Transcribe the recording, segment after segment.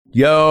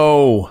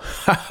Yo,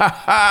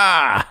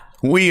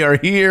 we are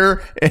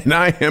here and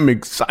I am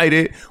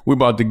excited. We're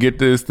about to get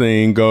this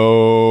thing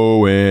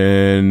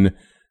going.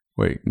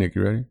 Wait, Nick,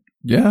 you ready?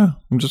 Yeah,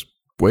 I'm just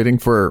waiting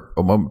for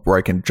a moment where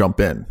I can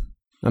jump in.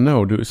 I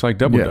know, dude. It's like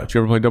Double Dutch.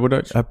 You ever play Double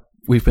Dutch?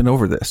 We've been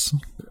over this.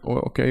 Well,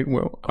 okay.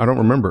 Well, I don't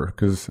remember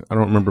because I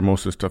don't remember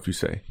most of the stuff you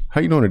say.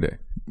 How you doing today?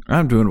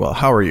 I'm doing well.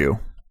 How are you?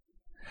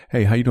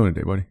 Hey, how you doing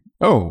today, buddy?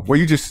 Oh, well,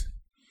 you just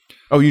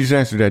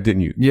answered that,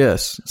 didn't you?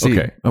 Yes. See,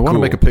 okay. I want to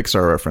make a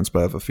Pixar reference, but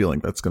I have a feeling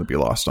that's going to be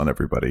lost on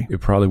everybody.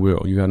 It probably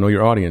will. You got to know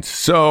your audience.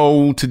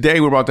 So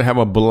today we're about to have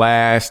a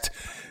blast.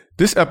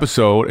 This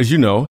episode, as you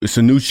know, it's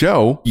a new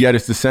show, yet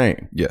it's the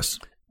same. Yes.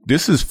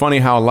 This is funny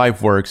how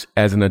life works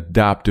as an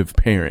adoptive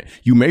parent.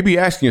 You may be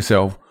asking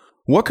yourself,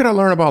 what can I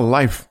learn about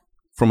life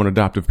from an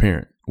adoptive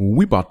parent?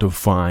 We about to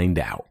find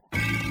out.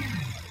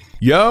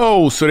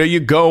 Yo, so there you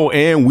go.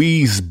 And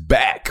we's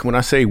back. When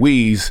I say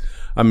we's,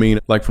 I mean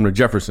like from the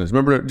Jeffersons.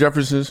 Remember the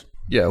Jeffersons?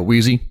 Yeah,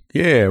 Wheezy.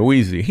 Yeah,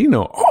 Wheezy. He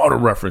know all the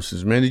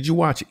references, man. Did you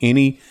watch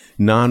any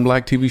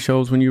non-black TV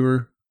shows when you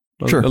were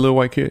a little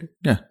white kid?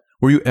 Yeah.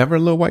 Were you ever a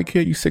little white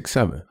kid? You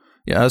 6'7".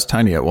 Yeah, I was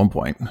tiny at one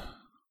point.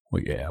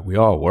 Well, yeah, we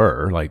all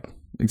were. Like,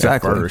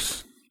 exactly. At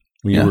first,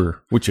 when you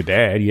were with your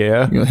dad,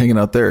 yeah. You know, hanging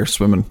out there,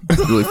 swimming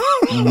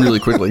really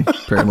quickly,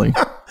 apparently.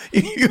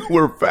 You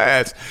were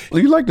fast.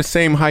 You like the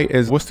same height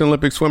as, what's the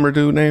Olympic swimmer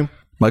dude name?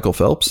 Michael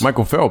Phelps.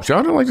 Michael Phelps.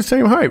 Y'all don't like the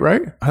same height,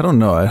 right? I don't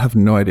know. I have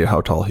no idea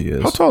how tall he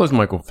is. How tall is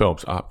Michael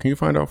Phelps? Can you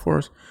find out for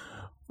us?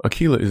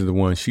 Akila is the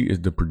one. She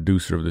is the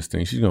producer of this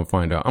thing. She's going to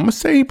find out. I'm going to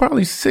say he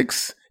probably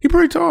 6. He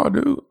pretty tall,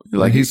 dude.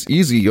 Like he's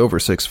easy over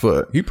 6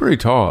 foot. He pretty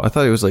tall. I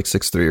thought he was like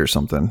 6'3" or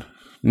something.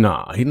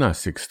 Nah, he's not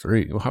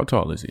 6'3". Well, how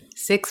tall is he?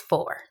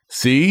 6'4".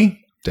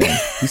 See? Damn.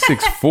 He's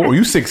 6'4".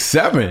 You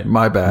 6'7".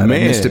 My bad.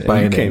 Man, I missed it by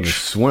an inch. You can't inch. even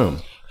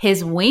swim.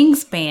 His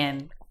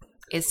wingspan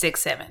is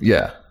 6'7".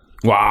 Yeah.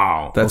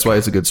 Wow. That's why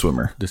he's a good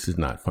swimmer. This is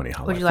not funny.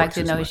 How Would you like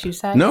to know his shoe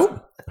size?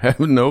 No. Have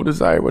no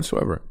desire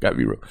whatsoever. Gotta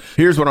be real.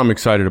 Here's what I'm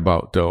excited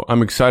about, though.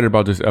 I'm excited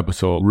about this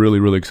episode.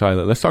 Really, really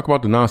excited. Let's talk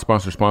about the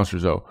non-sponsor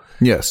sponsors, though.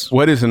 Yes.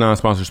 What is a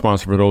non-sponsor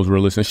sponsor for those who are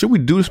listening? Should we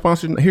do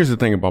sponsors? Here's the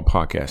thing about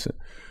podcasting.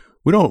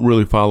 We don't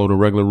really follow the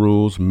regular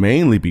rules,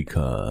 mainly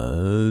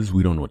because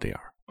we don't know what they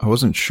are. I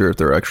wasn't sure if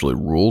they're actually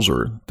rules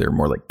or they're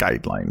more like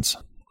guidelines.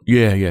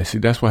 Yeah. See,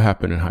 that's what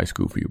happened in high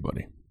school for you,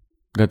 buddy.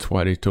 That's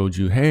why they told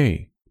you,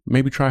 hey,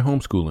 maybe try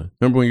homeschooling.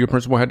 Remember when your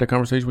principal had that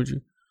conversation with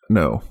you?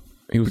 No.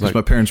 He was because like,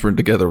 my parents weren't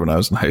together when I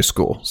was in high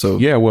school. So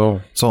yeah,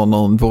 well, it's all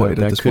null and void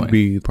at this point. That could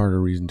be part of the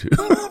reason, too.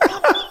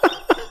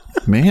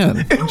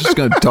 Man, I'm just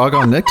going to dog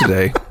on Nick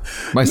today.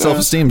 My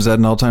self-esteem is at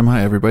an all-time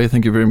high, everybody.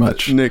 Thank you very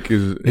much. Nick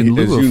is, as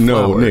you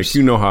know, Nick,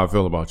 you know how I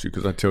feel about you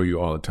because I tell you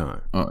all the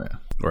time. Oh, yeah.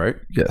 Right?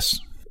 Yes.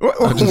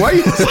 Why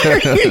you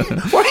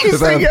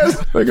say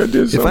yes? Like I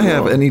did if I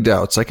have any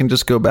doubts, I can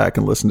just go back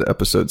and listen to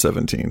episode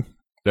 17.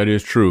 That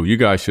is true. You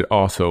guys should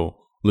also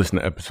listen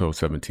to episode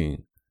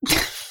 17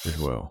 as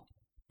well.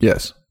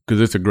 Yes.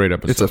 Because it's a great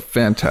episode. It's a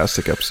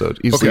fantastic episode.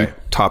 Easily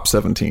top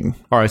 17.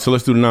 All right, so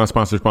let's do the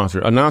non-sponsor sponsor.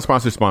 A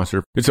non-sponsor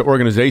sponsor, it's an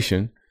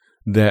organization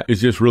that is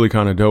just really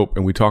kind of dope,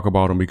 and we talk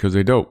about them because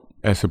they're dope,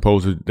 as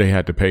opposed to they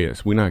had to pay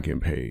us. We're not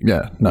getting paid.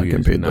 Yeah, not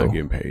getting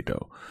paid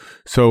though.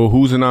 So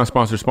who's a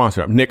non-sponsor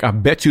sponsor? Nick, I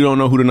bet you don't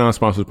know who the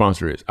non-sponsor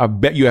sponsor is. I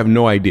bet you have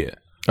no idea.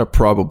 I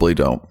probably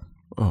don't.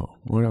 Oh,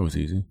 well, that was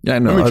easy. Yeah, I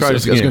know. I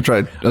was going to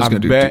try.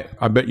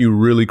 I bet you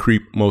really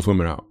creep most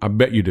women out. I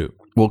bet you do.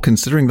 Well,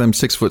 considering that I'm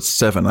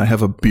 6'7", I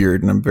have a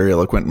beard and I'm very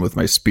eloquent with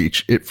my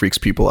speech. It freaks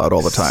people out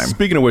all the time.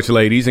 Speaking of which,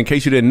 ladies, in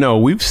case you didn't know,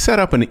 we've set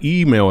up an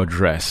email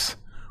address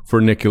for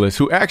Nicholas,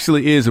 who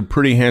actually is a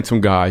pretty handsome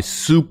guy,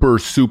 super,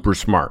 super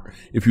smart.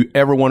 If you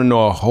ever want to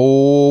know a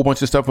whole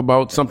bunch of stuff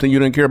about something you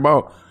didn't care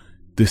about,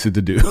 this is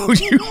the dude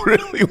you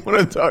really want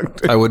to talk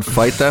to. I would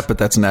fight that, but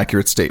that's an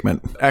accurate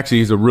statement. Actually,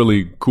 he's a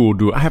really cool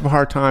dude. I have a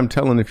hard time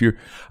telling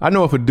I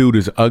know if a dude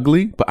is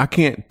ugly, but I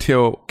can't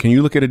tell. Can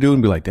you look at a dude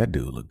and be like, that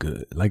dude look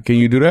good? Like, can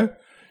you do that?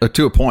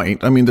 To a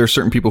point. I mean, there's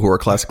certain people who are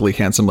classically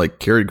handsome, like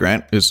Cary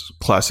Grant is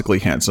classically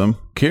handsome.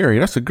 Cary,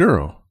 that's a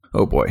girl.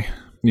 Oh boy.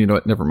 You know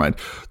what? Never mind.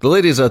 The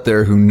ladies out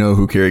there who know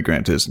who Cary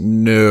Grant is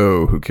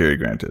know who Cary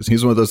Grant is.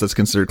 He's one of those that's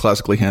considered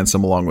classically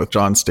handsome, along with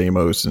John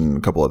Stamos and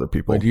a couple other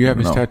people. Wait, do you have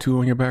his tattoo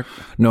on your back?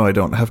 No, I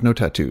don't. I have no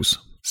tattoos.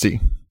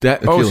 See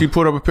that? She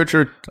put up a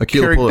picture of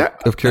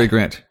Cary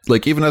Grant.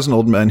 Like, even as an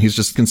old man, he's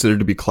just considered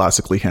to be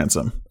classically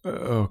handsome.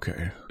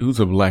 Okay, who's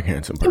a black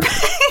handsome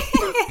person?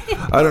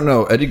 I don't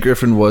know. Eddie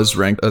Griffin was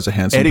ranked as a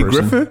handsome person.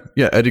 Eddie Griffin?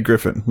 Yeah, Eddie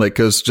Griffin. Like,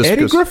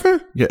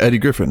 Griffin? Yeah, Eddie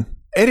Griffin.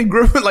 Eddie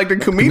Griffin, like the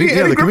comedian?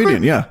 Yeah, the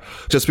comedian, yeah.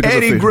 Just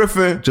because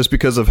Griffin. Just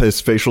because of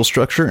his facial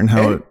structure and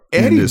how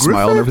and his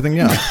smile and everything,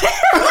 yeah.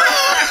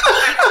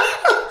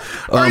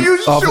 Are you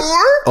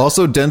sure?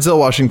 Also, Denzel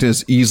Washington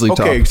is easily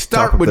top. Okay,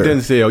 start with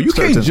Denzel. You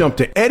can't jump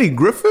to Eddie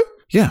Griffin?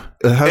 Yeah,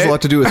 it has a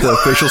lot to do with the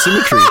facial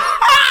symmetry.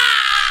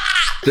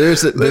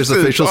 There's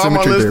a facial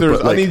symmetry there.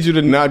 But I need you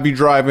to not be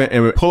driving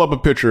and pull up a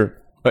picture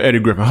of Eddie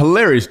Griffin.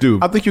 Hilarious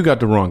dude. I think you got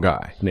the wrong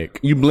guy, Nick.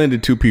 You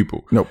blended two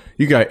people. Nope.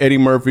 You got Eddie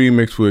Murphy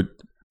mixed with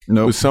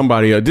Nope. with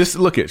somebody. Just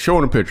look at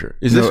showing a picture.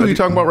 Is this who you're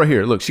talking about right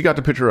here? Look, she got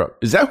the picture up.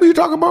 Is that who you're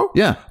talking about?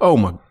 Yeah. Oh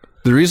my.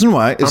 The reason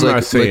why is I'm like,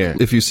 not saying.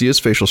 if you see his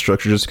facial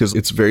structure, just because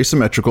it's very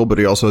symmetrical, but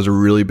he also has a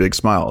really big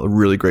smile, a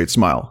really great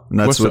smile. And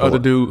that's What's the other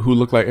dude who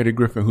looked like Eddie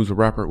Griffin, who's a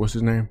rapper? What's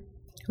his name?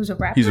 Who's a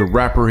rapper? He's a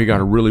rapper. He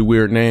got a really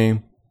weird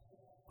name.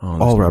 Oh,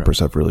 all rappers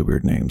have really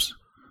weird names.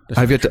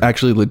 I've yet to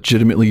actually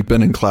legitimately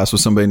been in class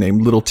with somebody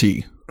named Little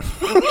T.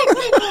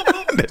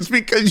 That's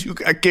because you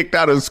got kicked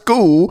out of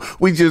school.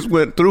 We just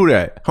went through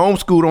that.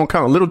 Homeschool don't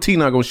count. Little T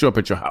not going to show up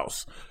at your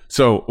house.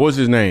 So what's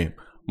his name?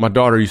 My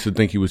daughter used to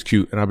think he was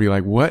cute. And I'd be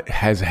like, what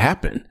has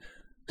happened?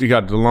 He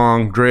got the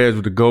long dreads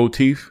with the gold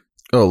teeth.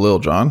 Oh, Lil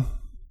Jon.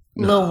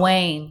 Lil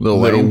Wayne. Lil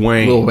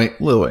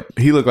Wayne.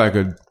 He looked like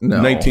a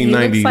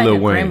 1990 He looks like Lil a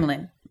Wayne.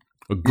 gremlin.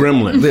 A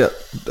gremlin.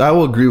 Yeah, I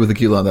will agree with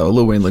Akila on that.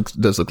 Lil Wayne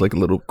does look like a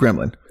little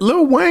gremlin.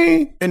 Lil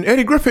Wayne and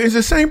Eddie Griffin is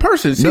the same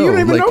person. See, No, you don't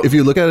even like know. if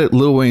you look at it,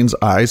 Lil Wayne's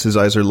eyes, his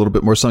eyes are a little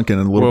bit more sunken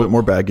and a little bit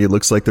more baggy. It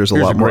looks like there's a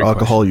here's lot a more great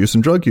alcohol use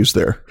and drug use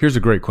there. Here's a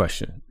great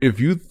question. If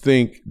you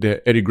think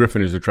that Eddie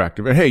Griffin is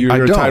attractive, and hey, you're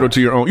don't. entitled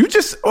to your own. You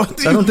just. I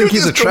don't think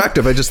he's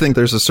attractive. I just think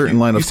there's a certain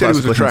line of You said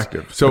he was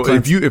classifications.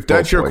 attractive. So if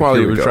that's your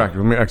quality of Here we go.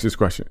 attractive, let me ask this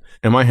question: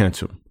 am I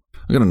handsome?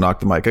 I'm gonna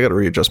knock the mic. I got to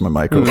readjust my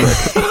mic real quick.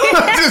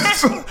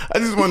 I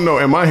just want to know: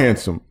 am I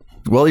handsome?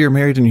 Well, you're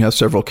married and you have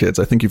several kids.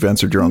 I think you've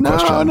answered your own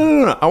question.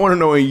 No. I want to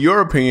know, in your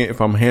opinion, if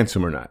I'm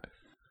handsome or not.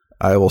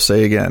 I will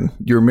say again,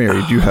 you're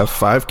married. You have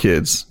 5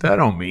 kids. That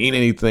don't mean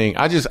anything.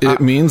 It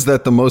means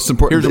that the most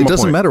important. Here's It my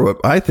doesn't point. matter what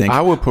I think.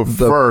 I would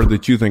prefer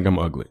that you think I'm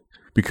ugly,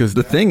 because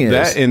The thing is-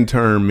 that in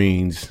turn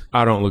means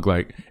I don't look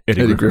like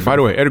Eddie Griffin. Griffin. By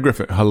the way, Eddie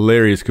Griffin,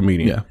 hilarious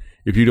comedian. Yeah.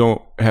 If you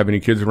don't have any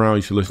kids around,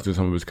 you should listen to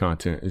some of his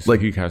content. It's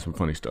like he has some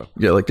funny stuff.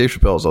 Yeah, like Dave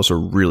Chappelle is also a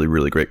really,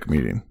 really great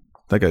comedian.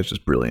 That guy's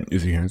just brilliant.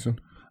 Is he handsome?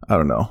 I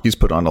don't know. He's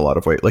put on a lot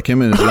of weight. Like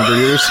him in his younger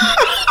years.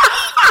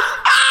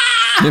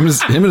 him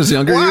in his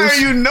younger Why years. are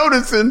you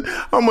noticing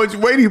how much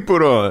weight he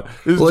put on?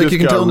 This Well, like just you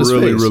can got tell in his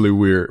really, face. really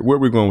weird. Where are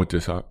we going with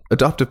this, huh?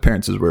 Adoptive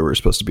parents is where we're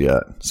supposed to be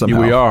at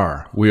somehow.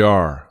 Yeah, we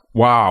are.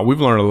 Wow,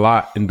 we've learned a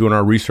lot in doing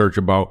our research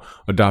about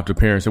adoptive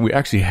parents, and we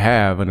actually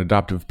have an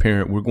adoptive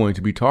parent we're going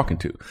to be talking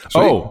to.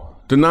 Oh,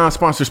 the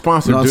non-sponsor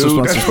sponsor, dude.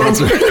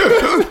 Non-sponsor.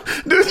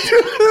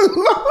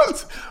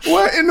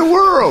 What in the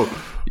world?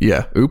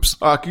 Yeah. Oops.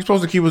 You're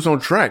supposed to keep us on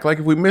track. Like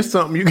if we missed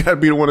something, you got to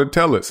be the one to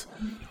tell us.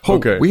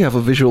 Okay, We have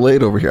a visual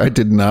aid over here. I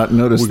did not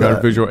notice we that. got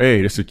a visual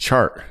aid. It's a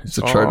chart. It's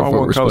a chart of all what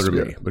one we're color supposed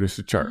to me, be. but it's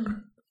a chart.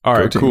 All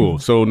right, team. cool.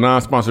 So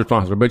non-sponsor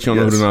sponsor. I bet you don't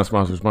know who Yes. the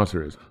non-sponsor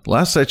sponsor is.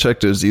 Last I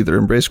checked, it was either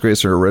Embrace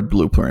Grace or a Red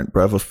Blueprint, but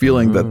I have a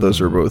feeling that those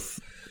are both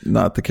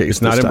not the case.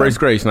 It's not this Embrace time.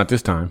 Grace, not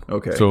this time.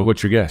 Okay. So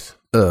what's your guess?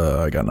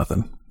 I got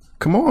nothing.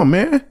 Come on,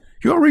 man.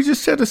 You already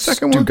just said the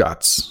second one.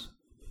 Stugatz.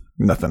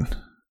 Nothing.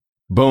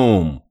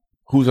 Boom.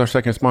 Who's our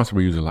second sponsor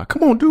we use a lot?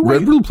 Come on, dude.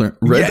 Red Blueprint.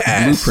 Red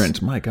Yes.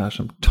 Blueprint. My gosh,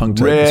 I'm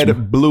tongue-tied.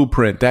 Red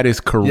Blueprint. That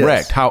is correct.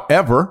 Yes.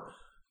 However,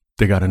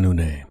 they got a new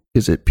name.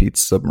 Is it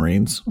Pete's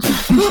Submarines?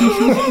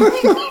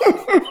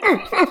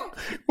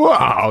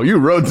 Wow, you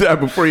wrote that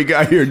before you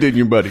got here, didn't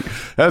you, buddy?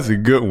 That's a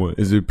good one.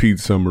 Is it Pete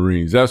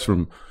Submarines? That's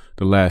from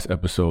the last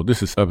episode.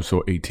 This is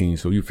episode 18,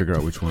 so you figure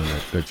out which one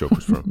that joke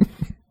was from.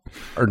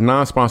 Our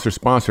non-sponsor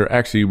sponsor,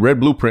 actually, Red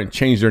Blueprint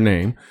changed their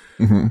name.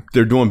 Mm-hmm.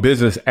 They're doing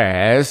business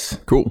as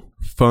Cool.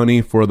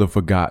 Funny for the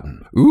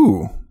Forgotten.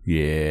 Ooh,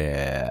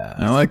 Yeah.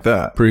 I like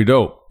that. Pretty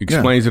dope.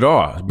 Explains it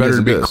all. It's better Yes,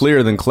 to it be does.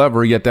 clear than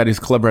clever, yet that is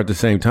clever at the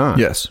same time.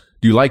 Yes.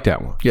 Do you like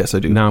that one? Yes, I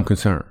do. Now I'm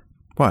concerned.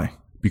 Why?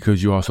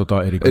 Because you also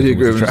thought Eddie Eddie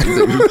Griffin was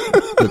Griffin.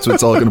 attractive. That's what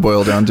it's all going to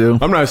boil down to.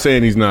 I'm not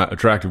saying he's not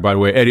attractive, by the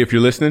way. Eddie, if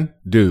you're listening,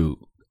 dude,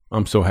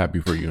 I'm so happy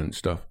for you and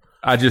stuff.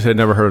 I just had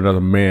never heard another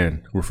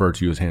man refer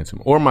to you as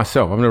handsome. Or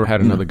myself. I've never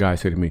had another guy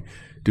say to me,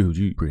 dude,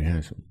 you pretty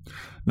handsome.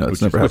 No,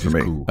 it's Which never is- happened to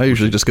which me. is cool. I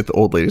usually just get the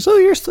old ladies. Oh,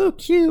 you're so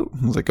cute.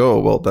 I was like, oh,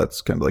 well, that's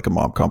kind of like a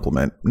mom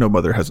compliment. No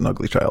mother has an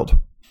ugly child.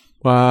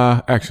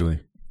 Actually.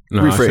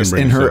 No, I shouldn't Rephrase.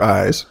 bring In this her up.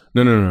 eyes.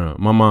 No.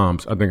 My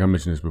mom's, I think I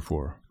mentioned this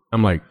before.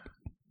 I'm like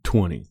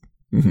 20,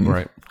 Mm-hmm.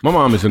 right? My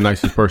mom is the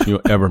nicest person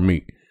you'll ever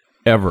meet.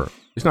 Ever.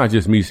 It's not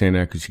just me saying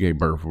that because she gave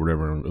birth or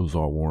whatever and it was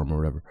all warm or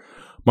whatever.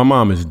 My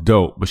mom is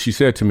dope, but she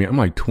said to me, I'm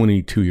like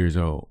 22 years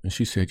old. And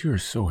she said, you're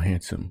so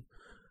handsome.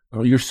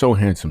 Oh, you're so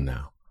handsome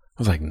now.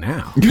 I was like,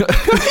 now?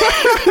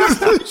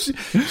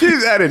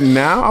 She's at it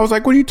now. I was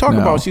like, what are you talking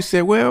No. about? She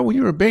said, well, when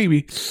you were a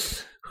baby,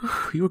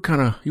 you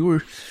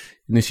were,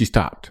 and then she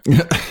stopped,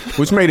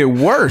 which made it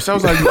worse. I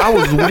was like, I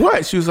was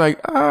what? She was like,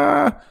 it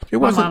My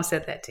wasn't. mom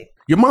said that too.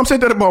 Your mom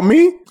said that about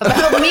me?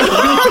 About me?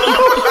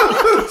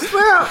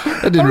 I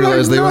didn't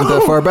realize they went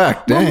that far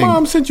back. My Dang.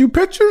 mom sent you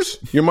pictures?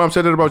 Your mom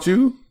said that about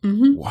you?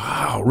 Mm-hmm.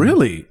 Wow,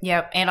 really?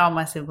 Yep, and all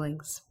my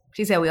siblings.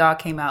 She said we all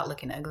came out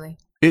looking ugly.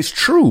 It's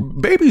true.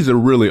 Babies are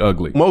really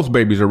ugly. Most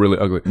babies are really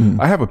ugly.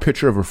 I have a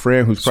picture of a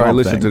friend who's probably Swamp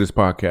listening Thing. to this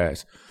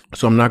podcast.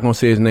 So I'm not going to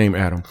say his name,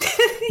 Adam.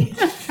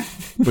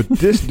 But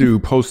this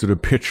dude posted a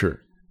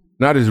picture.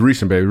 Not his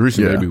recent baby.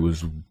 Recent Yeah. baby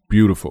was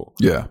beautiful.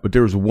 Yeah. But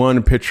there was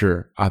one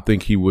picture I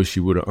think he wished he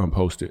would have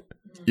unposted.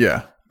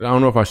 Yeah. I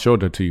don't know if I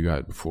showed that to you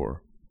guys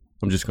before.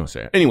 I'm just going to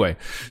say it. Anyway,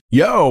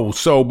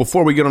 so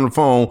before we get on the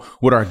phone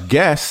with our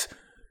guests,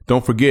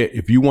 don't forget,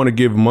 if you want to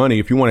give money,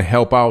 if you want to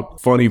help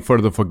out Funny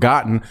for the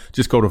Forgotten,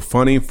 just go to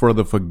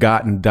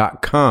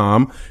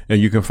funnyfortheforgotten.com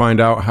and you can find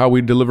out how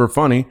we deliver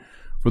funny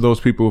for those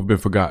people who've been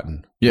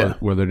forgotten. Yeah.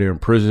 Whether they're in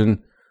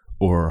prison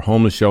or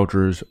homeless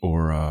shelters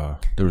or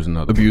there was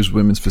another Abused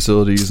women's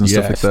facilities and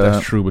stuff like that.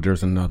 That's true, but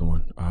there's another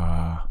one.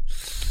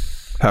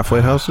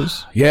 Halfway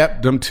houses?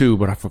 Yep, them too,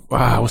 but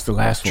what's the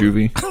last one?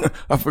 Juvie.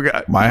 I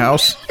forgot. My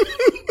house?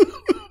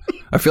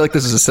 I feel like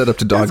this is a setup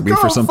to dog me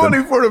for something.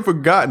 Funny for the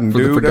Forgotten,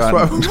 dude. That's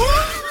why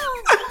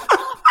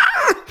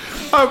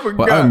I forgot.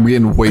 Well, I'm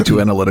getting way too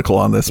analytical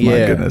on this. My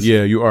goodness.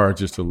 Yeah, you are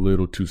just a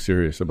little too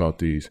serious about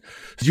these.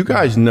 As you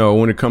guys know,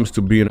 when it comes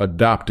to being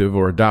adoptive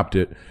or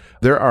adopted,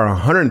 there are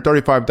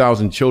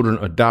 135,000 children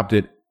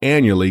adopted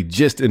annually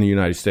just in the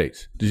United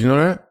States. Did you know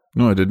that?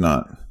 No, I did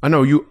not. I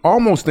know you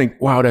almost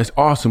think, wow, that's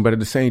awesome. But at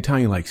the same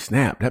time, you're like,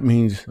 snap, that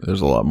means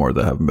there's a lot more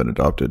that haven't been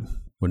adopted.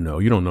 Well, no,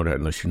 you don't know that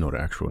unless you know the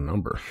actual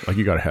number. Like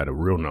you got to have a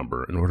real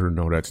number in order to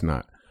know that's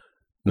not.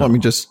 No. Well, I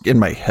mean, just in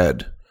my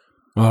head.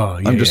 Oh,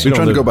 yeah. I'm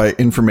trying to go by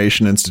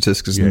information and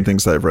statistics and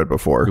things that I've read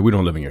before. We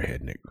don't live in your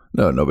head, Nick.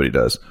 No, nobody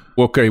does.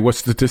 Well, okay, what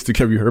statistic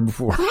have you heard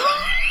before?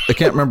 I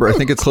can't remember. I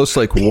think it's close to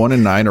like 1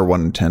 in 9 or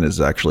 1 in 10 is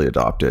actually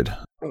adopted.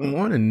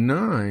 1 in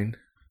 9?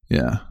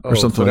 Yeah. Or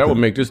something so like that would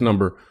make this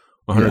number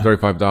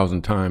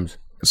 135,000 times.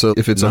 So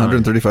if it's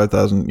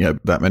 135,000,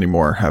 that many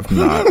more have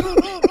not.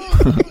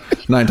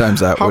 9 times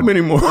that. How many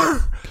more?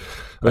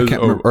 I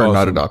can't remember, or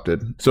not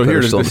adopted. So here,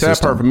 the sad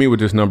part for me with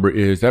this number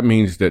is that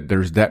means that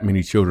there's that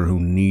many children who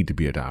need to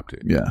be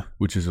adopted. Yeah.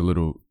 Which is a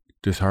little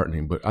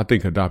disheartening, but I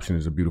think adoption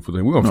is a beautiful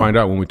thing. We're going to find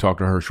out when we talk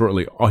to her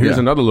shortly. Oh, here's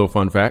another little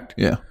fun fact.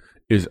 Yeah.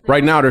 Is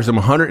right now there's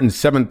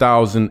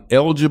 107,000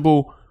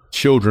 eligible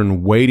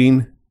children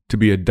waiting to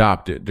be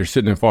adopted. They're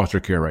sitting in foster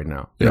care right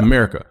now in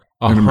America.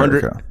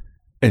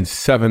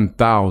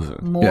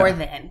 107,000. More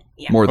than.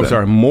 Yeah. More than. I'm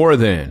sorry, more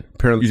than.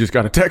 Apparently, you just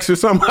got a text or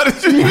somebody.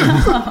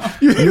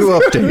 New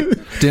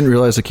update. Didn't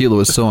realize Akila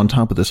was so on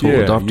top of this whole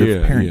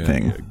adoptive parent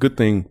thing. Yeah. Good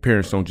thing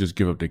parents don't just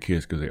give up their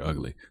kids because they're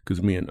ugly.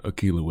 Because me and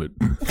Akila would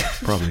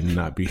probably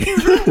not be here.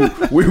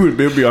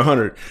 It'd be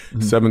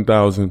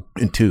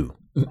 107,002.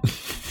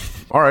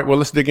 All right, well,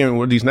 let's dig in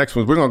with these next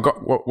ones. We're going to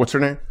go. What's her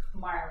name?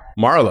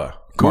 Marla.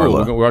 Cool.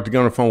 Marla. We're about to get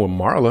on the phone with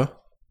Marla.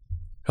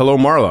 Hello,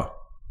 Marla.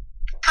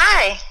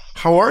 Hi.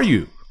 How are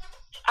you?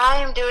 I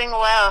am doing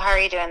well. How are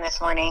you doing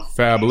this morning?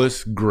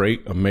 Fabulous,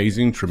 great,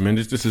 amazing,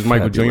 tremendous. This is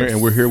Michael Jr.,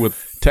 and we're here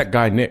with tech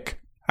guy Nick.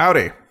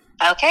 Howdy.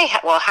 Okay.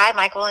 Well, hi,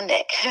 Michael and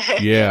Nick.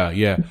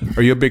 Yeah.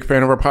 Are you a big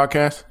fan of our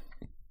podcast?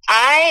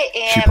 I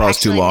am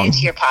actually new to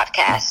your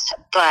podcast,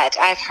 but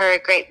I've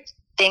heard great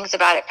things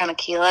about it from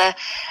Akila,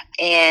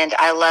 and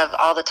I love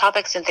all the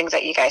topics and things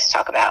that you guys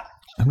talk about.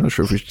 I'm not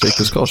sure if we should take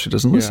this call. She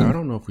doesn't listen. I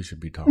don't know if we should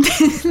be talking.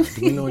 Do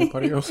we know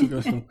anybody else who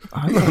doesn't?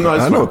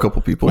 I know a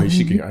couple people. Wait,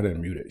 I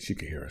didn't mute it. She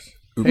could hear us.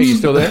 Hey, you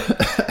still there?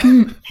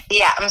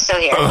 Yeah, I'm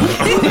still here.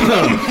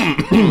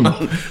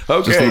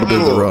 Okay. Just a little bit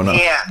of the Rona.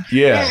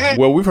 Yeah.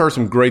 Well, we've heard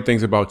some great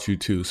things about you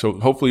too. So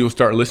hopefully you'll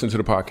start listening to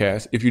the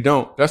podcast. If you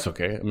don't, that's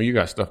okay. I mean, you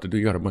got stuff to do.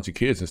 You got a bunch of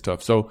kids and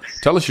stuff. So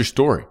tell us your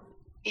story.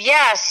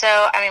 Yeah, so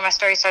I mean, my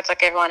story starts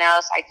like everyone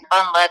else. I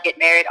fall in love, get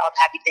married, all the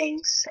happy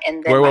things,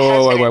 and then Wait.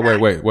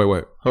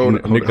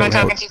 Hold on. Am I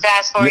talking too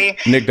fast for you?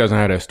 Nick doesn't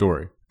have that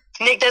story.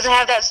 Nick doesn't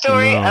have that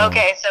story. No.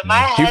 Okay, so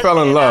my He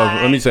fell in husband love. and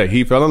I- Let me say,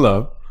 he fell in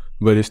love,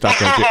 but it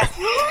stopped right there.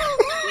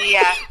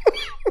 Yeah.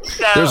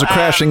 So, There's a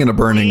crashing and a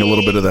burning, a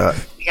little bit of that.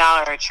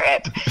 Y'all are a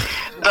trip.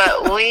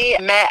 But we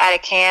met at a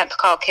camp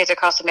called Kids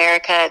Across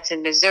America. It's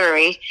in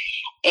Missouri.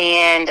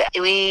 And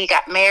we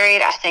got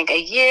married, I think,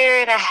 a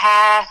year and a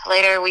half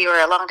later. We were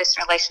a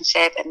long-distance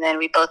relationship, and then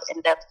we both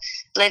ended up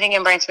living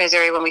in Branson,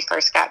 Missouri when we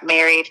first got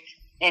married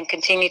and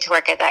continued to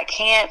work at that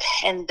camp.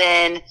 And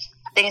then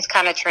things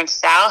kind of turned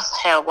south,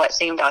 what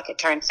seemed like it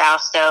turned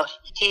south. So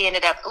he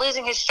ended up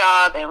losing his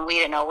job, and we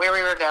didn't know where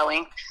we were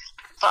going.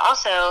 But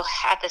also,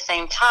 at the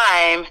same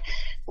time,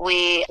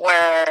 we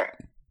were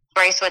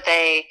faced with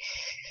a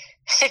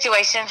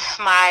situation.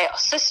 My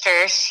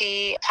sister,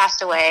 she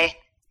passed away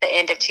the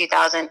end of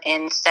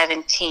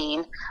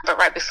 2017. But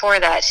right before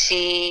that,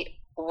 she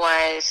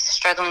was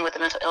struggling with a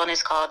mental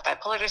illness called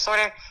bipolar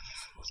disorder.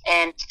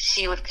 And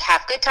she would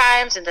have good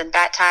times and then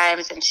bad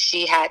times. And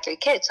she had 3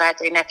 kids. So I had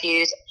 3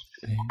 nephews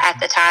at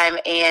the time.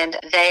 And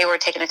they were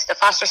taken into the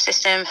foster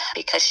system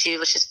because she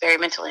was just very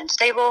mentally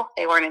unstable.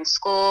 They weren't in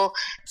school.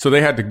 So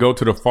they had to go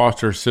to the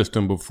foster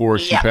system before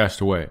she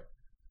passed away?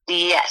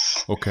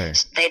 Yes. Okay.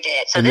 They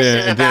did. So and this then,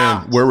 is and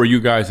about... then where were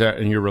you guys at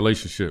in your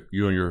relationship,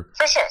 you and your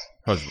For sure.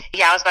 husband?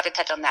 Yeah, I was about to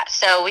touch on that.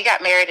 So we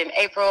got married in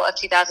April of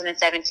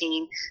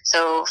 2017.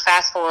 So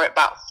fast forward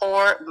about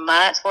 4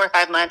 or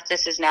 5 months.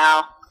 This is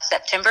now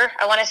September,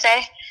 I want to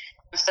say.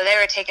 So they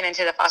were taken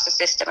into the foster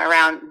system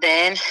around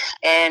then,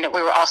 and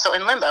we were also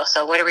in limbo.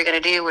 So what are we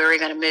going to do? Where are we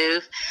going to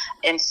move?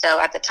 And so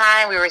at the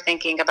time, we were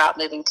thinking about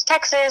moving to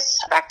Texas,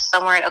 back to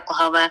somewhere in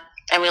Oklahoma,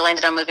 and we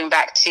landed on moving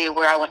back to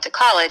where I went to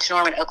college,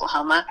 Norman,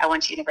 Oklahoma. I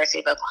went to University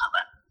of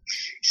Oklahoma.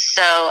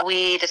 So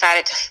we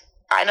decided to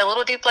find a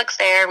little duplex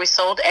there. We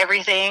sold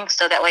everything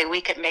so that way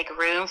we could make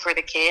room for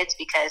the kids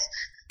because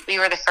we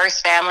were the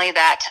first family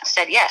that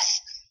said yes.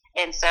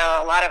 And so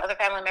a lot of other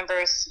family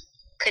members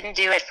couldn't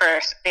do it for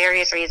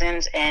various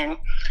reasons, and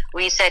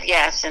we said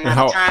yes. And at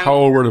the time, how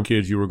old were the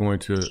kids you were going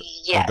to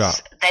yes,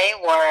 adopt? They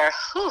were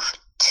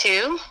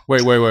 2.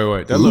 Wait.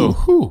 That little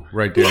whoo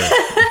right there.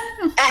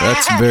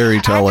 That's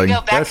very telling.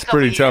 That's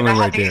pretty telling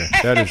right there.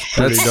 That is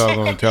pretty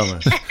doggone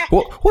telling.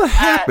 What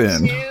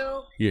happened?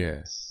 2,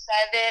 Yeah.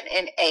 7,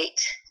 and 8.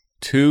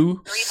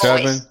 2, 3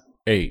 7, boys.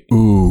 8.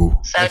 Ooh.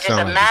 So That just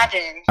sounds-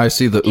 imagine I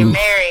see the you're ooh.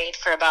 married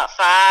for about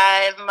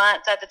 5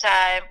 months at the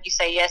time. You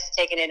say yes to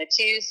taking in a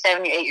 2,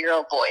 7, or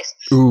 8-year-old boys.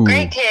 Ooh.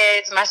 Great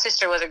kids. My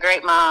sister was a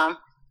great mom.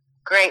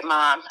 Great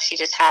mom. She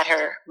just had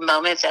her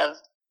moments of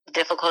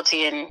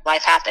difficulty and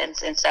life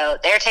happens. And so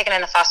they're taken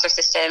in the foster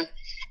system.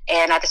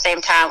 And at the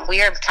same time,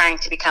 we are trying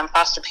to become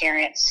foster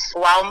parents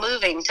while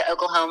moving to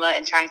Oklahoma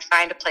and trying to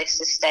find a place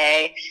to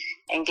stay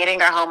and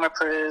getting our home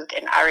approved.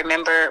 And I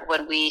remember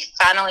when we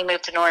finally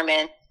moved to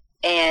Norman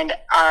and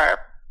our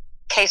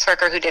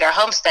caseworker who did our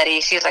home study,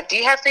 she was like, do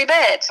you have 3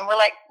 beds? And we're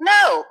like,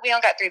 no, we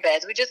don't got 3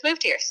 beds. We just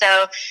moved here.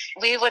 So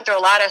we went through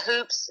a lot of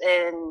hoops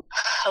and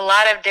a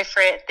lot of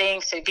different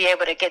things to be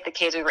able to get the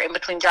kids. We were in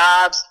between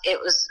jobs. It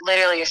was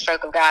literally a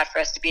stroke of God for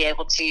us to be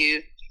able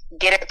to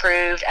get it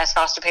approved as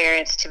foster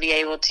parents, to be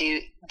able to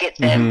get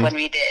them when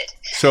we did.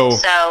 So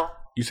So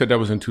you said that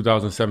was in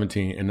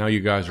 2017, and now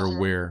you guys are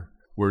where?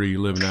 Where do you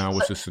live now?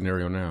 What's the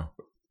scenario now?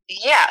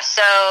 yeah,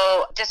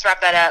 so just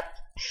wrap that up.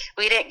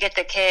 We didn't get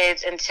the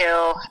kids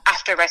until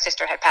after my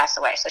sister had passed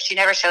away. So she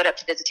never showed up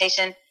to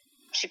visitation.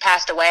 She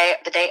passed away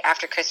the day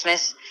after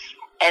Christmas.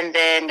 And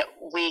then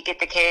we get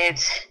the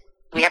kids.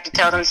 We have to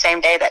tell them the same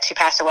day that she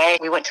passed away.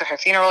 We went to her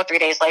funeral 3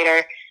 days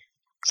later.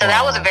 So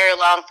that was a very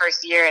long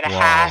first year and a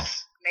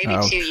half, maybe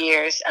Ouch. 2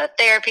 years of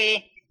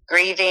therapy,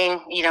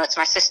 grieving. You know, it's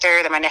my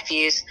sister, they're my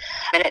nephews.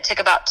 And it took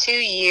about 2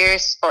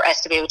 years for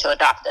us to be able to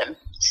adopt them.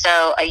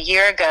 So a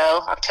year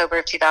ago, October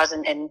of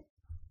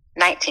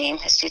 2019,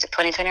 it's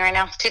 2020 right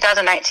now,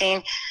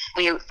 2019,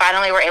 we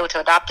finally were able to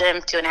adopt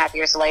them 2.5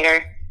 years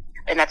later.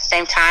 And at the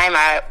same time,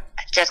 I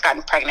just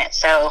gotten pregnant.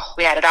 So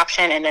we had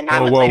adoption, and then 9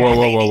 months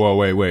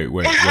later,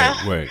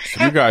 Wait.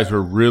 So you guys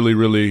were really,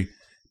 really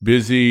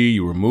busy.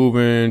 You were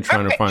moving,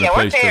 trying to find a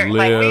place to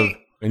live,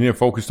 and then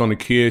focused on the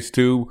kids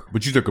too.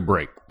 But you took a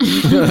break for a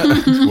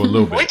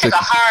little bit. We took a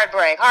hard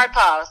break, hard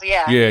pause.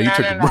 Yeah. Yeah, you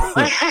took a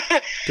break.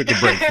 Took a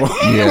break.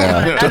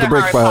 Yeah, took a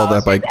break by all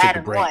that bike. Took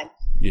a break.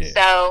 Yeah.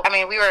 So, I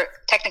mean, we were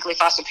technically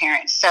foster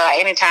parents. So at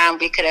any time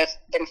we could have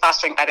been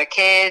fostering other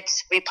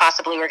kids. We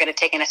possibly were going to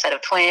take in a set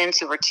of twins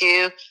who were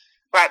 2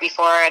 right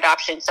before our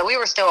adoption. So we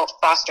were still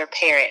foster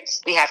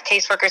parents. We have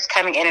caseworkers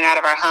coming in and out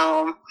of our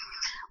home.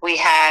 We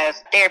have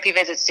therapy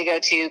visits to go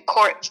to,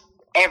 court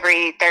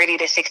every 30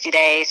 to 60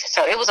 days.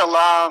 So it was a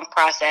long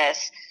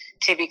process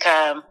to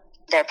become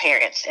their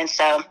parents. And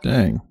so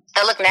Dang.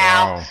 I look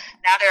now,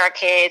 now there are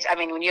kids. I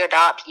mean, when you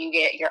adopt, you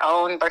get your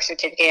own birth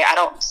certificate. I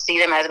don't see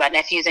them as my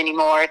nephews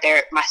anymore.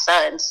 They're my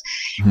sons.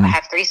 I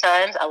have 3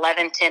 sons,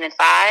 11, 10, and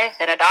 5,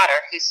 and a daughter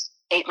who's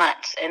 8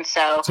 months. And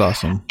so That's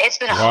awesome. it's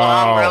been a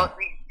long road.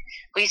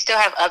 We still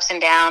have ups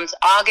and downs.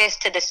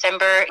 August to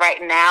December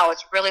right now,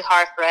 it's really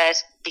hard for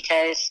us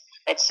because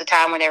it's the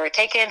time when they were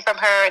taken from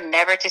her,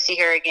 never to see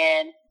her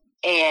again.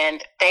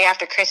 And day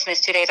after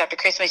Christmas, 2 days after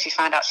Christmas, we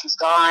find out she's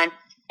gone.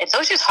 And so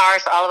it's just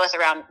hard for all of us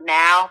around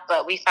now,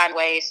 but we find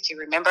ways to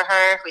remember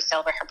her. We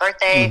celebrate her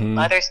birthday,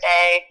 Mother's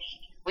Day.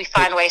 We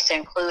find ways to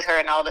include her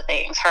in all the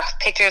things. Her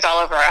pictures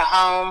all over our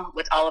home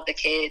with all of the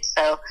kids.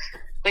 So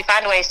we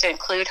find ways to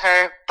include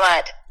her,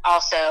 but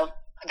also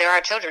there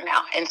are children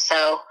now. And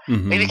so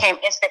we became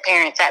instant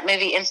parents. That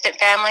movie, Instant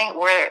Family,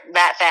 we're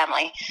that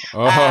family.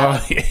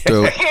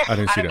 Dope. I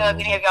didn't see I don't know that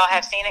if any of y'all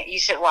have seen it. You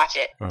should watch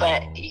it.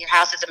 But your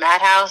house is a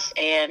madhouse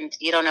and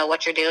you don't know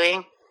what you're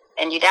doing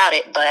and you doubt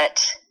it.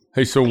 But,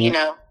 Hey, so you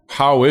know,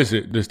 how is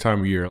it this time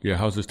of year? Yeah,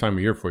 how's this time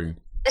of year for you?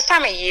 this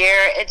time of year,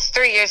 it's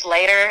 3 years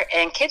later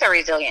and kids are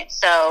resilient.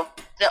 So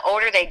the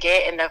older they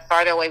get and the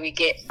farther away we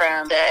get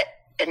from the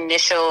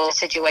initial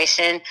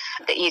situation,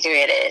 the easier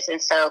it is.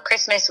 And so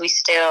Christmas, we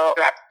still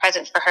wrap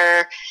presents for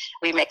her.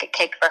 We make a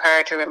cake for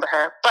her to remember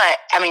her. But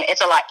I mean,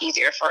 it's a lot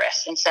easier for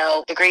us. And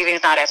so the grieving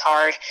is not as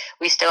hard.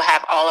 We still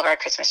have all of our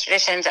Christmas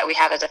traditions that we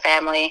have as a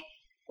family.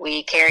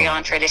 We carry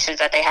on traditions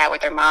that they had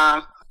with their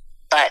mom.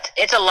 But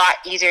it's a lot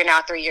easier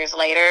now 3 years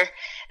later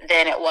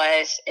than it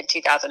was in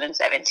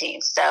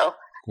 2017. So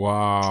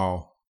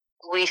Wow.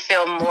 we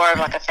feel more of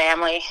like a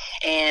family.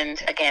 And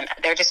again,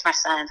 they're just my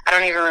sons. I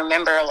don't even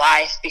remember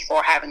life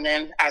before having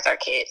them as our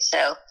kids.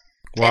 So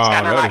it's Wow,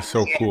 gotten a that lot is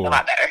so easier, cool. a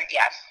lot better.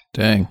 Yeah.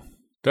 Dang.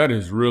 That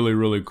is really,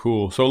 really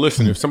cool. So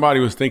listen, if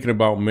somebody was thinking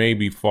about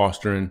maybe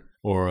fostering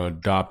or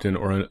adopting,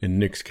 or in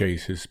Nick's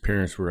case, his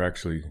parents were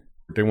actually,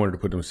 they wanted to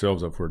put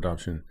themselves up for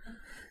adoption.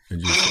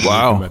 And just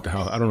Wow. leave them at the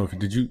house. I don't know if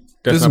did you.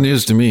 This is not,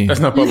 news to me.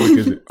 That's not public,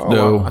 is it? Oh,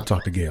 No. I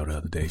talked to Gail the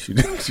other day. She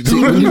did. See,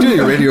 when you do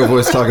your radio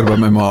voice talking about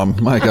my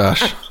mom, my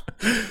gosh.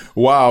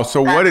 Wow.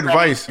 So what That's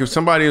advice, if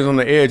somebody is on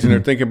the edge and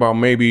they're thinking about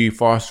maybe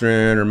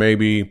fostering or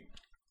maybe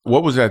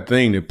what was that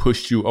thing that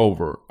pushed you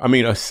over? I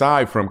mean,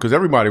 aside from, because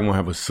everybody won't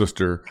have a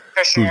sister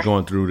who's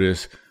going through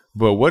this,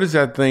 but what is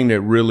that thing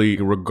that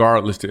really,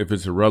 regardless to if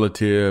it's a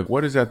relative,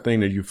 what is that thing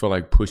that you feel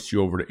like pushed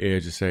you over the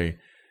edge to say,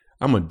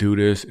 I'm going to do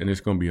this and it's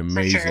going to be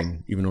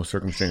amazing, even though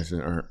circumstances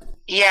aren't?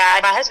 Yeah,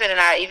 my husband and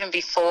I, even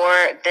before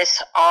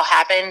this all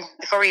happened,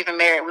 before we even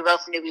married, we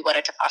both knew we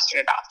wanted to foster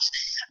and adopt.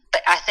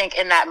 But I think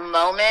in that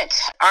moment,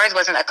 ours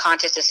wasn't a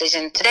conscious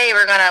decision. Today,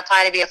 we're going to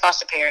apply to be a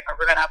foster parent, or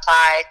we're going to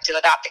apply to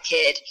adopt a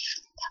kid.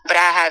 But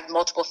I have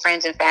multiple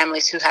friends and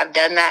families who have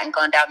done that and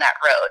gone down that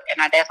road.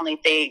 And I definitely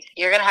think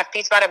you're going to have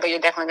peace about it, but you're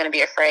definitely going to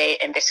be afraid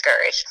and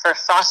discouraged. For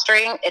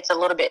fostering, it's a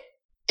little bit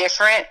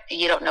different.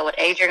 You don't know what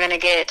age you're going to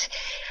get.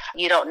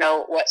 You don't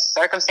know what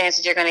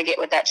circumstances you're going to get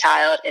with that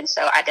child. And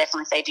so I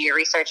definitely say do your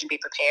research and be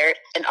prepared.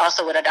 And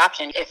also with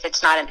adoption, if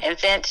it's not an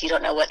infant, you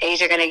don't know what age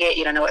you're going to get.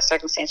 You don't know what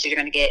circumstances you're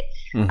going to get.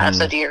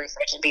 So do your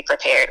research and be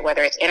prepared,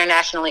 whether it's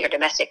internationally or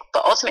domestic.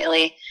 But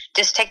ultimately,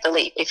 just take the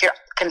leap. If you're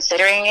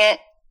considering it,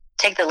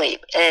 take the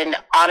leap. And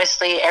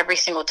honestly, every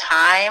single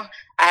time,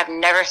 I have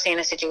never seen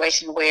a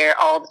situation where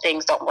all the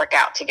things don't work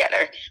out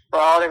together,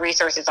 where all the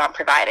resources aren't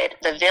provided.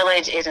 The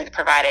village isn't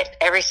provided.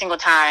 Every single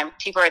time,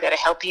 people are there to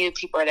help you.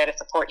 People are there to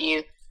support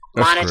you.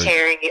 That's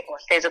monetary or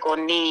physical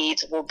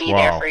needs will be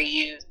there for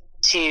you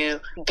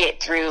to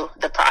get through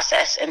the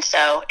process. And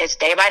so it's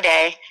day by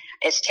day.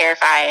 It's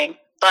terrifying,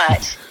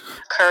 but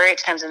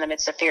courage comes in the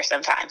midst of fear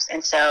sometimes.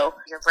 And so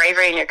your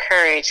bravery and your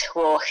courage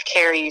will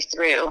carry you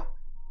through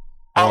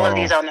all of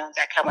these unknowns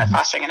that come with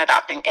fostering and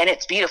adopting. And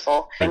it's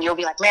beautiful. And you'll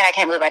be like, man, I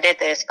can't believe I did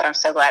this, but I'm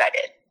so glad I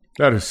did.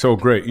 That is so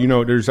great. You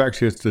know, there's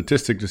actually a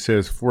statistic that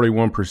says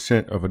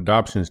 41% of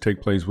adoptions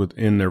take place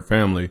within their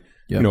family,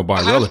 you know,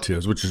 by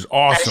relatives, which is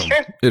awesome. That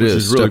is true. It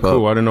is really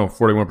cool. I didn't know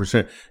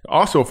 41%.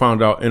 Also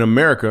found out in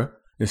America,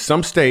 in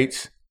some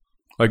states,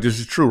 like this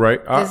is true,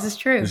 right? This is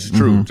true. This is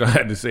true. I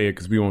had to say it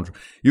because we won't.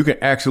 You can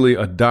actually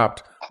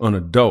adopt an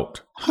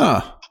adult.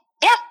 Huh.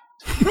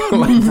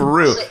 Like for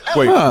real.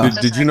 Wait,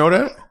 did you know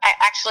that? I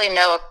actually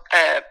know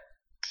a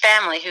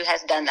family who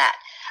has done that.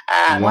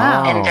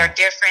 Wow. And they're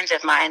dear friends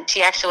of mine.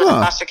 She actually was a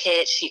foster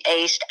kid. She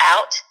aged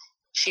out.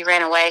 She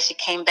ran away. She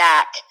came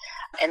back,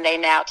 and they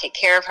now take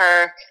care of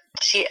her.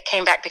 She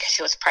came back because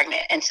she was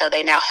pregnant, and so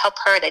they now help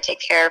her. They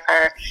take care of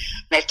her.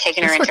 They've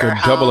taken her into her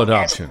home. Double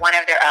adoption. As one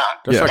of their own.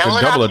 That's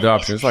like a double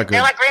adoption. It's like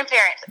they're like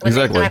grandparents when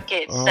they still have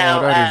kids. Oh, so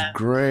that is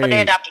great. But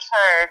they adopted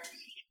her,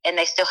 and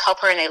they still help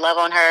her, and they love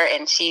on her,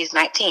 and she's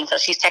 19, so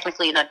she's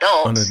technically an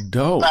adult. An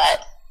adult.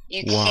 But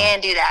you can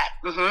do that.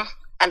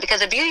 And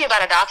because the beauty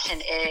about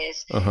adoption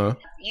is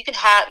you can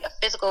have a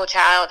physical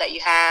child that you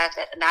have,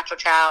 a natural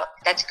child.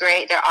 That's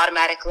great. They're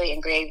automatically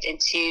engraved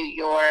into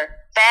your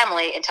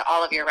family, into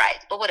all of your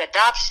rights. But with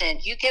adoption,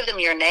 you give them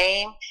your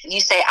name.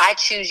 You say, I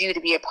choose you to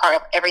be a part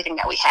of everything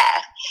that we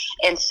have.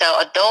 And so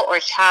adult or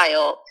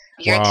child,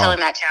 you're telling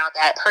that child,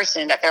 that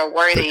person, that they're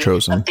worthy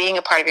of being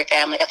a part of your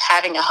family, of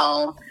having a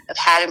home, of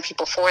having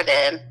people for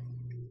them,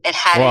 and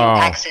having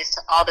access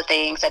to all the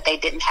things that they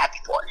didn't have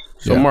before.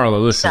 So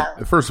Marla, listen,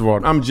 first of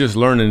all, I'm just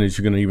learning that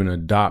you're going to even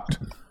adopt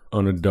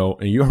an adult,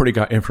 and you already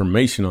got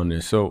information on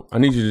this. So I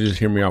need you to just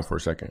hear me out for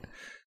a second.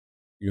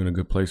 You're in a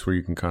good place where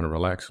you can kind of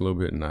relax a little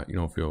bit and you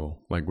don't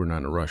feel like we're not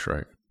in a rush,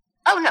 right?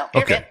 Oh, no.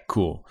 You're good.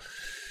 Cool.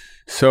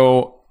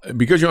 So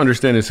because you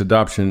understand this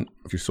adoption,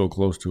 if you're so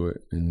close to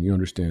it, and you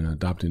understand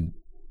adopting.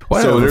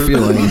 I have a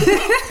feeling.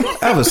 I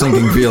have a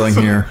sinking feeling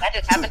here. That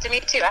just happened to me,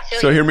 too. I feel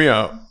So hear me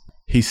out.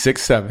 He's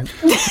 6'7".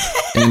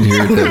 And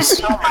here it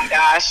is. Oh, my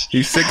gosh.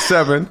 He's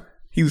 6'7".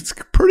 He's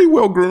pretty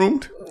well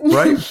groomed,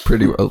 right?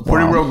 Pretty well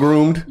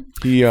groomed.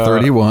 He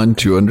 31,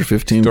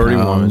 215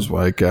 pounds,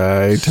 white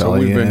guy,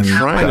 Italian.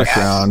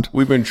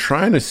 We've been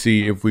trying to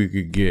see if we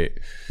could get.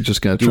 You're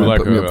just gonna try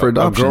and put me up for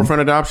adoption. A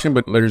girlfriend adoption,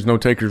 but there's no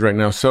takers right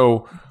now.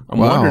 So I'm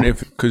wondering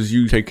if, because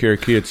you take care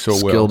of kids so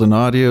well, skilled in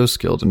audio,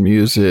 skilled in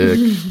music.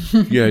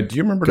 Yeah, do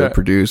you remember good that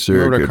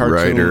producer, good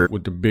writer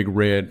with the big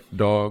red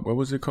dog? What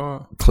was it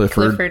called?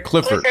 Clifford.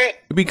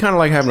 It'd be kind of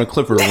like having a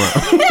Clifford around.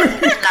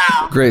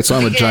 No. Great, so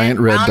I'm a giant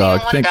red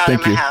dog. Thank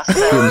you.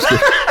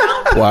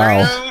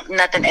 Wow.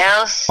 Nothing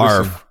else.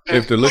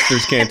 If the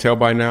listeners can't tell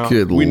by now,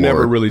 we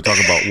never really talk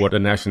about what the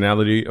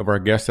nationality of our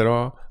guests at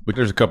all, but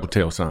there's a couple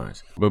tail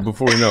signs. But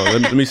before we know,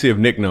 let me see if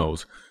Nick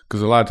knows,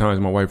 because a lot of times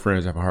my white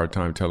friends have a hard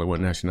time telling what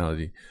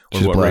nationality or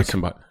She's what black. race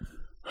somebody.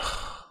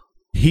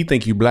 He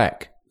think you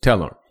black.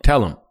 Tell him.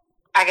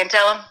 I can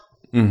tell him.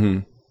 Mm-hmm.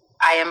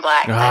 I am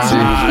black.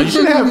 You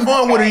should have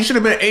fun with it. You should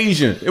have been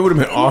Asian. It would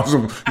have been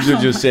awesome. You should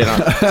have just said,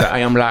 I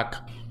am black.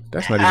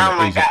 That's not even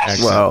an Asian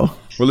accent. Wow.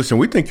 Well, listen,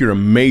 we think you're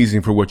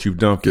amazing for what you've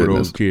done for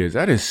those kids.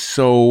 That is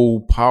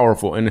so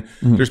powerful. And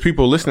there's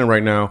people listening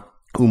right now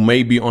who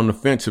may be on the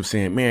fence of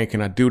saying, man,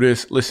 can I do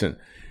this? Listen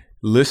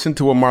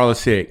to what Marla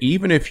said.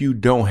 Even if you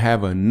don't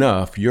have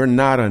enough, your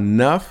not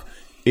enough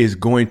is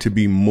going to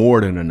be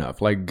more than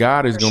enough. Like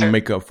God is going to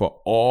make up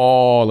for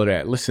all of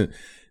that. Listen,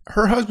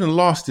 her husband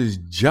lost his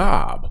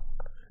job.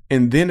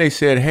 And then they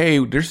said,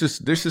 hey, this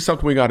is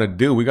something we got to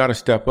do. We got to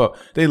step up.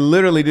 They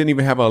literally didn't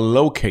even have a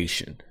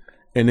location.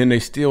 and then they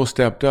still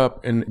stepped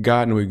up, and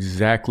God knew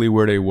exactly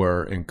where they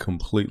were and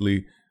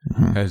completely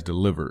has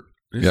delivered.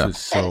 This is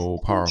so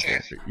powerful.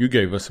 You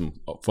gave us some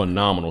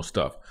phenomenal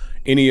stuff.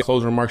 Any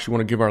closing remarks you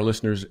want to give our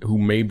listeners who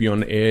may be on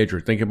the edge or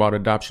thinking about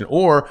adoption,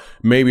 or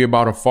maybe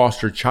about a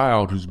foster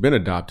child who's been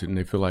adopted and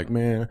they feel like,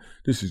 man,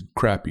 this is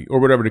crappy, or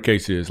whatever the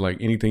case is? Like,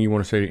 anything you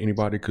want to say to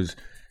anybody, because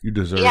you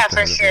deserve Yeah, to for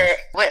have a sure. voice.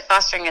 With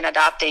fostering and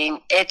adopting,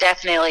 it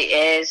definitely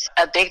is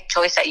a big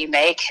choice that you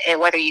make. And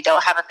whether you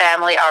don't have a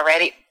family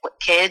already with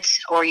kids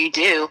or you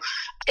do,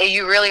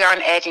 you really are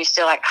on edge and you're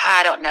still like,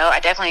 I don't know.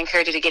 I definitely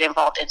encourage you to get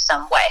involved in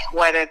some way,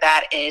 whether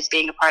that is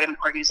being a part of an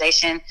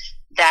organization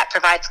that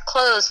provides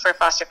clothes for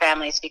foster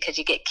families because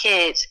you get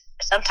kids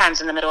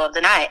sometimes in the middle of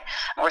the night,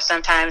 or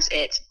sometimes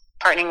it's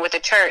partnering with a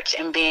church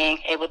and being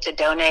able to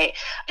donate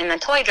in the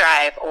toy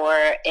drive, or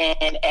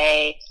in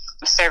a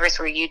service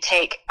where you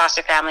take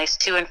foster families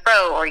to and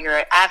fro, or you're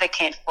an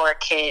advocate for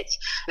kids.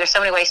 There's so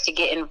many ways to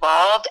get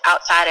involved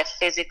outside of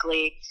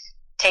physically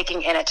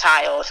taking in a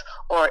child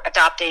or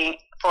adopting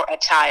for a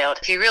child.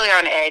 If you really are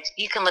on edge,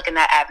 you can look in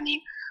that avenue.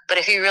 But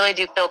if you really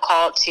do feel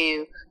called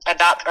to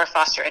adopt or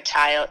foster a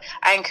child,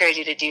 I encourage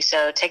you to do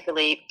so. Take the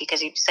leap, because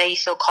if you say you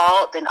feel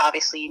called, then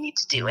obviously you need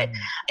to do it.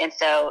 And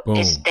so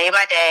it's day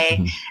by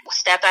day,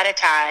 step at a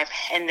time,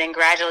 and then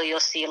gradually you'll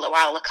see,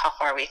 wow, look how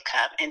far we've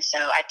come. And so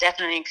I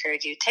definitely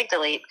encourage you to take the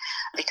leap,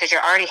 because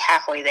you're already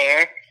halfway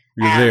there.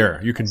 You're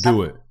there. You can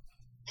do it.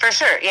 For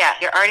sure. Yeah,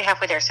 you're already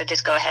halfway there. So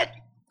just go ahead.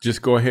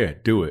 Just go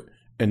ahead. Do it.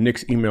 And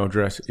Nick's email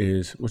address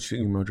is, what's your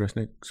email address,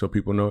 Nick? So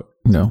people know it.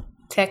 No.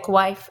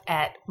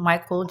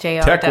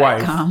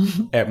 techwife@michaeljr.com.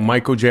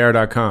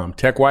 techwife@michaeljr.com.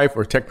 Techwife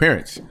or tech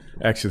parents,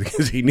 actually,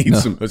 because he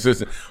needs some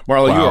assistance.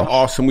 Marla, you are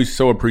awesome. We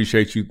so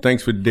appreciate you.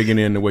 Thanks for digging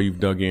in the way you've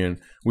dug in.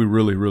 We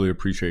really, really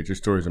appreciate it. Your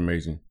story is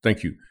amazing.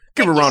 Thank you.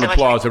 Give a round of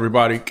applause,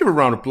 everybody. Give a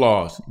round of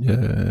applause.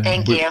 Yeah.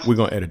 Thank you. We're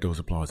going to edit those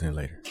applause in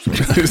later. So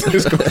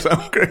it's going to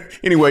sound great.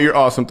 Anyway, you're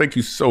awesome. Thank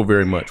you so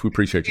very much. We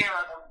appreciate you. You're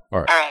welcome. All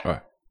right. All right. All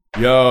right.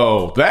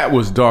 Yo, that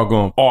was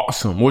doggone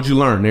awesome. What'd you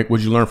learn, Nick?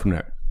 What'd you learn from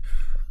that?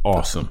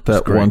 Awesome.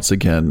 That once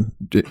again,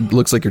 it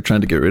looks like you're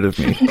trying to get rid of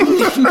me.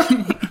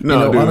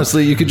 No, dude.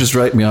 Honestly, you could just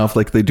write me off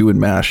like they do in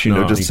MASH.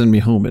 Just send me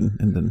home and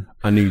then.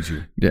 I need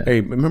you. Yeah. Hey,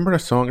 remember that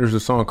song? There's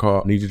a song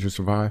called "Need You to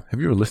Survive." Have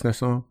you ever listened to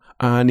that song?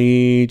 I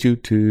need you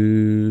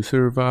to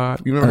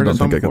survive. You never I heard don't that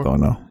song think I before?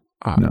 got that one. No.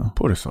 No.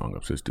 Put a song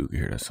up so this dude can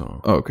hear that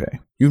song. Okay.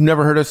 You've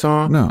never heard that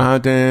song? No.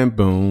 Damn,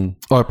 boom.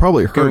 Oh, I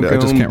probably heard it. I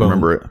just can't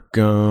remember it.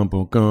 Gum,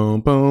 boom,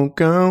 gum, boom,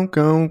 gum,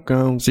 gum,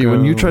 gum. See,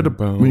 when you try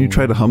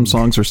to hum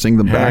songs or sing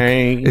them back,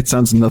 Hey. it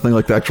sounds nothing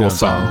like the actual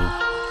song.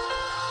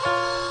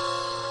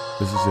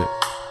 This is it.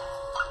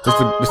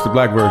 This the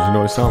black version. You know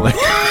what it sounds like.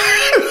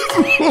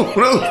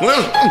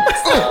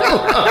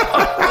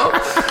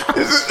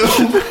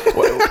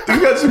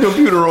 You got your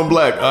computer on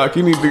black.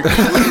 You need to.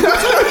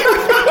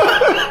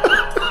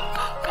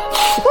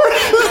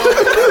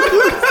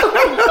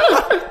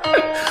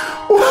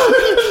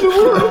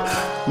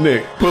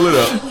 Nick, pull it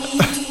up.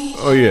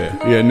 Oh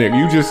yeah, Nick.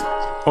 You just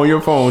on your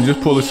phone, just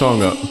pull the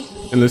song up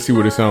and let's see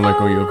what it sounds like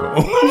on your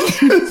phone.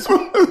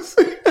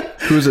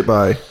 Who is it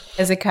by?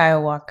 Hezekiah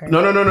Walker. No.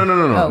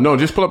 Oh. No,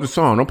 just pull up the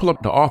song. Don't pull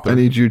up the author. I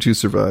Need You to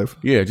Survive.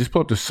 Yeah, just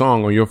pull up the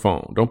song on your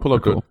phone. Don't pull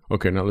up Cool.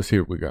 Okay, now let's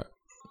hear what we got.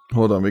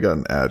 Hold on, we got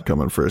an ad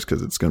coming first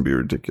because it's going to be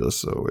ridiculous.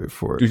 So wait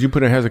for it. Did you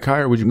put in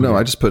Hezekiah or would you put No, in?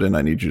 I just put in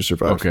I Need You to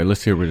Survive. Okay,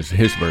 let's hear what is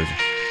his version.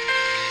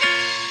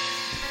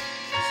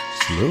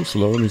 It's a little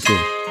slow. Let me see.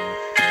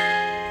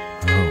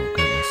 Oh,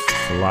 goodness.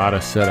 It's a lot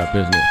of setup,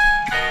 isn't it?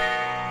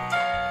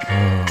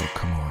 Oh,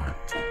 come on.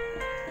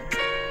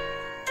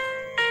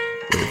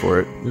 Wait for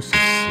it. This is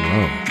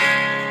slow.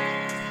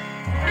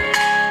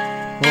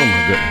 Oh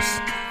my goodness.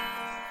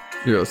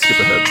 Here, let's skip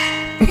ahead.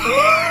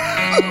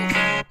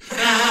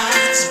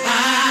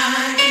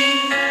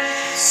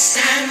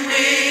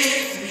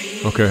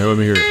 Okay, let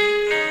me hear it.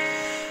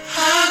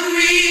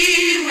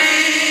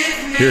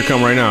 Here it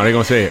come right now. They're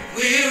going to say it.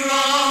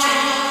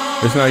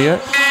 It's not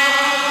yet?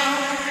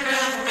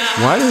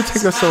 Why did it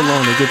take us so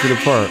long to get to the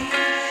part?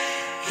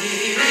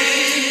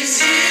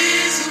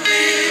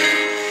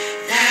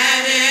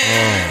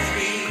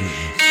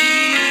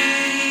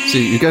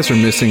 See, you guys are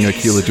missing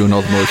Akila doing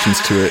all the motions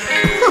to it.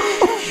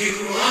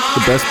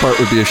 The best part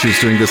would be if she was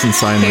doing this in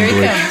sign Here it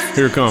language. comes.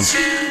 Here it comes.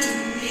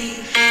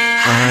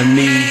 I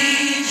need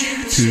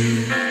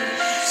to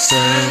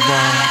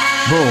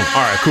survive. Boom.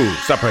 All right, cool.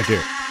 Stop right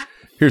there.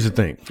 Here's the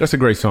thing. That's a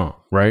great song,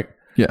 right?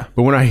 Yeah.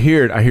 But when I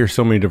hear it, I hear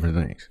so many different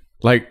things.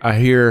 Like I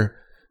hear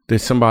that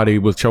somebody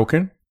was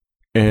choking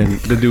and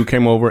the dude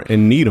came over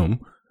and need him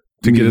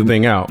to get the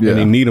thing out. Yeah. And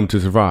he need him to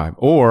survive.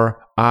 Or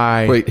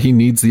Wait, he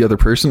needs the other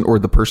person, or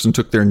the person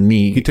took their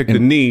knee? he took the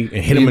knee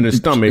and hit him in the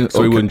stomach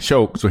so he okay. wouldn't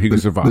choke so he could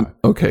survive.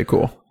 Okay,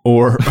 cool.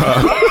 Or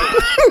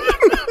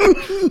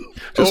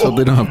Just hope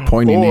they don't have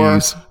pointy or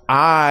knees.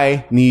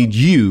 I need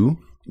you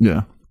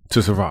Yeah.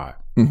 to survive.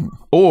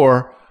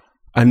 Or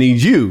I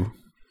need you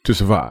to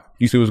survive.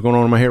 You see what's going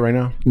on in my head right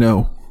now?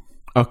 No.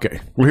 Okay.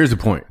 Well, here's the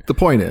point. The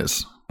point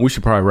is, We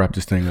should probably wrap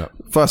this thing up.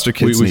 Foster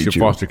kids We need should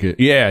you. foster kids.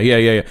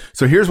 Yeah.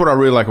 So here's what I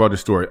really like about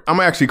this story. I'm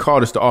going to actually call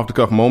this the Off the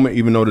Cuff moment,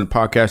 even though the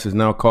podcast is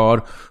now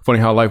called Funny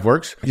How Life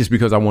Works, just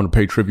because I want to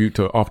pay tribute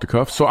to Off the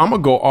Cuff. So I'm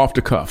going to go off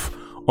the cuff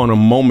on a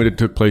moment that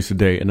took place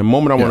today. And the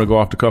moment I want to go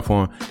off the cuff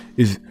on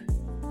is,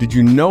 did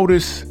you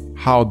notice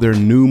how their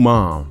new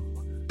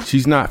mom,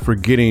 she's not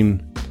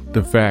forgetting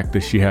the fact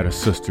that she had a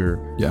sister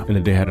and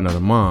that they had another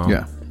mom.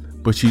 Yeah.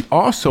 But she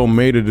also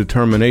made a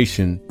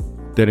determination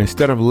that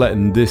instead of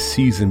letting this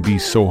season be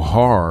so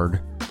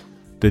hard,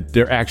 that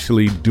they're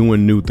actually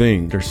doing new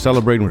things. They're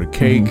celebrating with a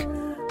cake.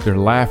 They're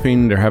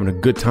laughing. They're having a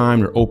good time.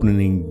 They're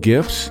opening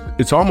gifts.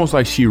 It's almost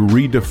like she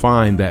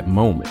redefined that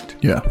moment.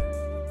 Yeah.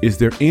 Is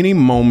there any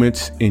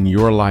moments in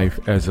your life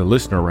as a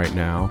listener right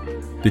now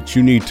that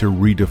you need to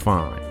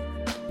redefine?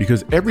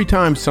 Because every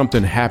time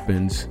something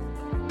happens,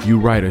 you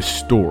write a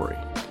story.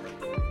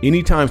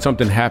 Anytime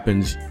something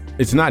happens,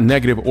 it's not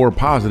negative or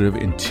positive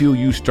until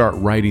you start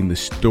writing the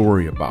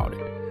story about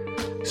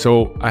it.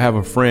 So I have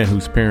a friend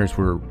whose parents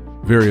were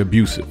very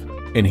abusive,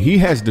 and he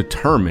has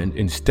determined,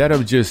 instead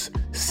of just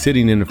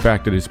sitting in the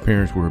fact that his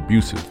parents were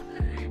abusive,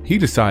 he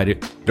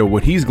decided that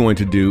what he's going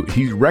to do,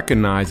 he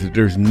recognized that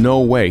there's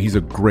no way, he's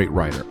a great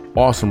writer,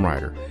 awesome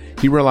writer.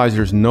 He realized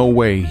there's no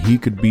way he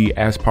could be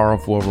as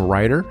powerful of a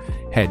writer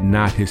had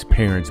not his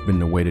parents been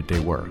the way that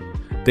they were.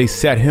 They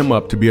set him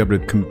up to be able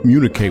to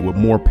communicate with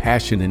more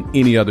passion than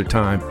any other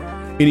time,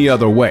 any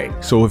other way.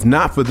 So if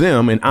not for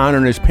them and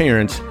honoring his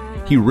parents,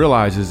 he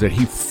realizes that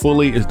he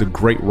fully is the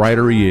great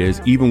writer he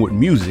is, even with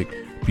music,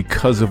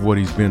 because of what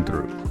he's been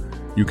through.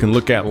 You can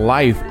look at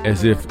life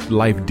as if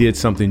life did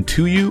something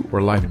to you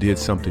or life did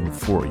something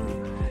for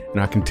you. And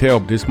I can tell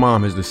this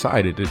mom has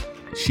decided that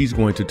she's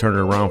going to turn it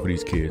around for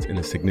these kids in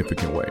a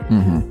significant way.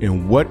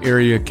 In what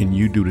area can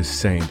you do the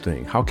same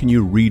thing? How can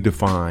you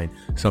redefine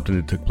something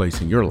that took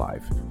place in your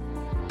life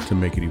to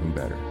make it even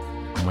better?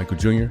 I'm Michael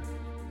Jr.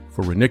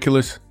 For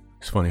Ridiculous.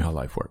 It's funny how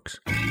life works.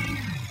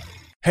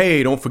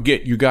 Hey, don't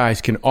forget, you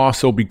guys can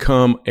also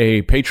become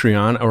a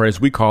Patreon, or as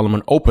we call them,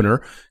 an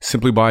opener,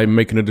 simply by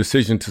making a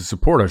decision to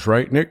support us,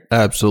 right, Nick?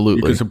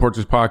 Absolutely. You can support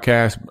this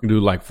podcast. You can do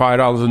like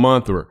 $5 a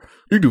month, or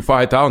you can do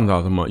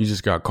 $5,000 a month. You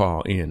just got to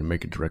call in and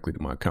make it directly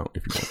to my account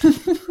if you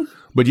want to.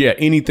 But yeah,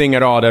 anything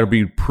at all, that'll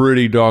be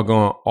pretty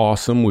doggone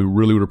awesome. We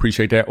really would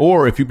appreciate that.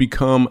 Or if you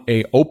become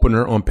a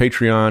opener on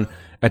Patreon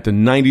at the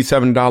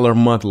 $97 a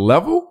month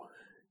level,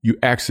 you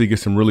actually get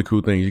some really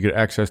cool things. You get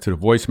access to the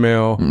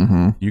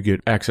voicemail. You get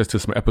access to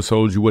some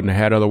episodes you wouldn't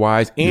have had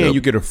otherwise. And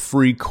you get a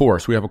free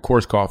course. We have a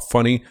course called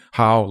Funny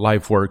How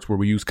Life Works, where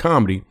we use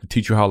comedy to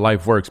teach you how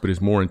life works, but it's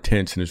more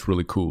intense and it's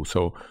really cool.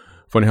 So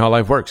Funny How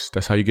Life Works.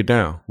 That's how you get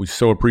down. We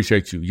so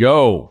appreciate you.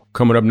 Yo,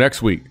 coming up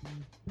next week,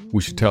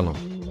 we should tell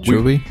them.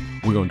 Should we?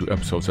 We're going to do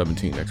episode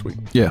 17 next week.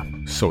 Yeah.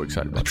 So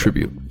excited about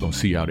Tribute. that. Gonna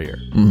see you out there.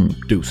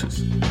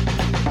 Deuces.